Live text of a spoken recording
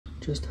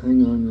Just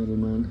hang on, little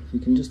man. If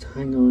you can just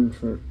hang on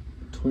for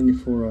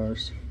 24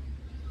 hours.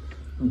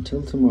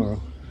 Until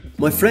tomorrow.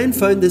 My friend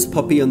found this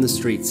puppy on the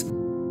streets.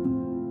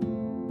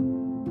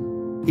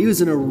 He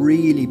was in a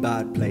really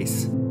bad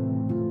place.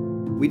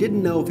 We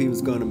didn't know if he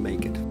was going to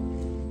make it.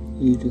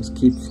 You just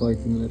keep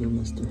fighting, little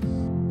mister.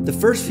 The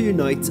first few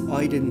nights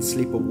I didn't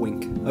sleep a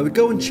wink. I would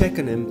go and check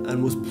on him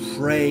and was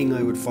praying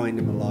I would find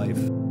him alive.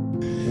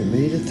 You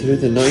made it through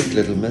the night,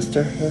 little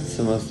mister. That's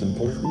the most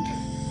important.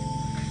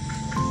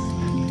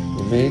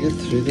 You made it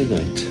through the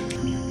night.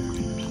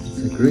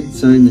 It's a great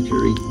sign that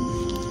you're eating.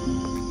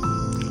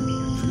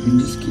 If we can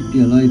just keep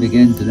you alive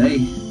again today,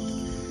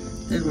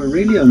 then we're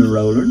really on a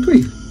roll, aren't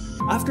we?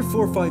 After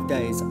 4 or 5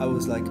 days, I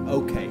was like,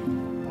 okay,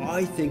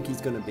 I think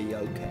he's going to be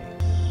okay.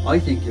 I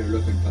think you're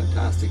looking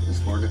fantastic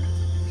this morning.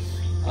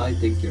 I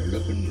think you're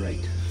looking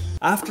great.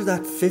 After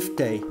that 5th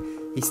day,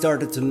 he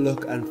started to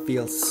look and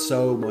feel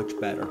so much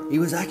better. He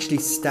was actually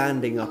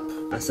standing up.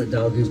 That's a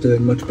dog who's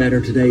doing much better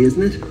today,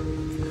 isn't it?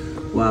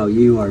 Wow,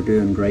 you are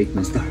doing great,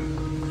 mister.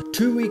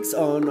 2 weeks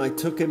on, I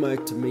took him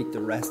out to meet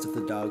the rest of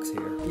the dogs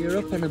here. You're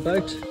up and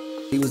about.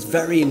 He was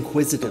very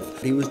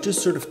inquisitive. He was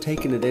just sort of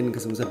taking it in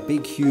because it was a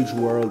big, huge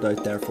world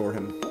out there for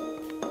him.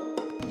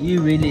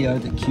 You really are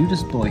the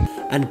cutest boy.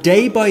 And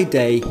day by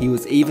day, he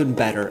was even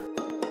better.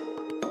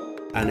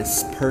 And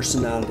his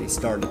personality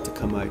started to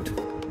come out.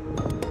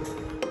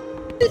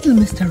 Little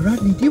Mr.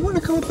 Rodney, do you want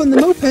to come up on the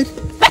moped?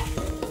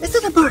 Is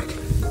that a bark?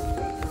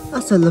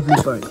 That's a lovely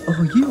bark.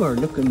 Oh, you are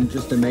looking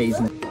just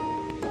amazing.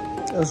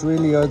 Those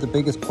really are the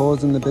biggest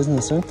paws in the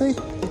business, aren't they?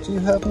 That you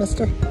have,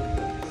 mister?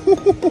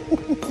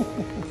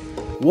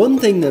 One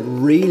thing that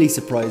really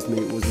surprised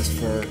me was his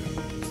fur.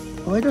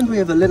 Why don't we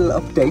have a little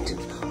update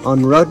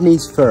on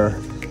Rodney's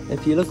fur?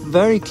 If you look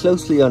very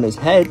closely on his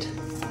head,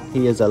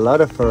 he has a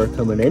lot of fur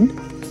coming in.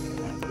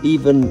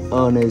 Even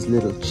on his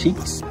little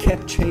cheeks.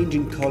 Kept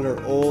changing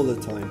colour all the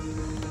time.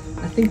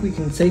 I think we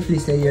can safely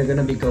say you're going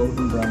to be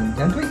golden brown,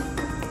 can't we?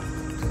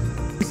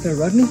 Mr.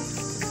 Rodney,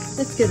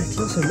 let's get a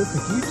closer look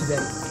at you today.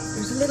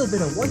 There's a little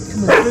bit of white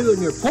coming through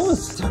on your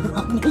paws, Mr.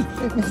 Rodney.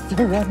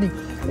 Mr. Rodney,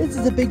 this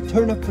is a big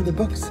turn up for the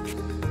books.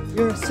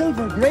 You're a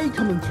silver grey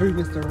coming through,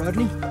 Mr.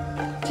 Rodney.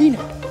 Tina,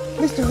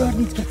 Mr.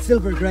 Rodney's got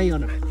silver grey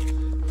on her.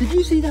 Did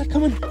you see that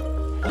coming?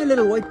 My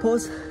little white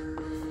paws.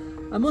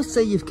 I must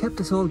say you've kept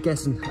us all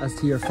guessing as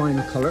to your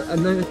final colour,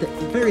 and now at the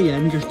very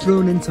end you're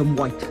throwing in some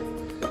white.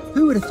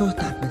 Who would have thought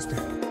that, mister?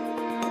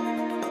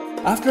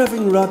 After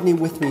having Rodney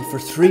with me for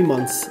 3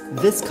 months,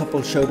 this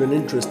couple showed an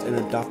interest in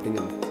adopting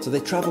him. So they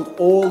travelled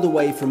all the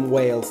way from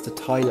Wales to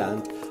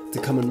Thailand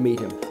to come and meet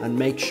him and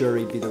make sure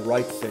he'd be the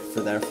right fit for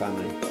their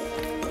family.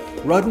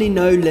 Rodney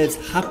now lives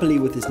happily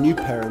with his new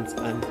parents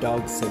and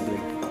dog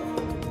sibling.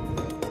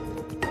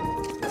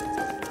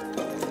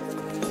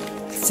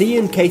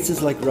 Seeing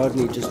cases like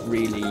Rodney just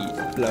really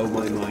blow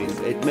my mind.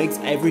 It makes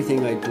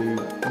everything I do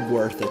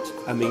worth it.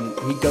 I mean,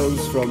 he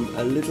goes from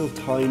a little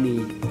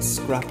tiny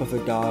scrap of a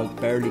dog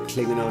barely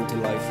clinging on to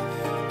life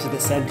to the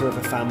centre of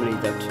a family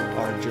that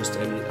are just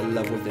in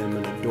love with him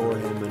and adore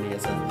him, and he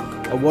has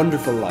a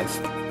wonderful life.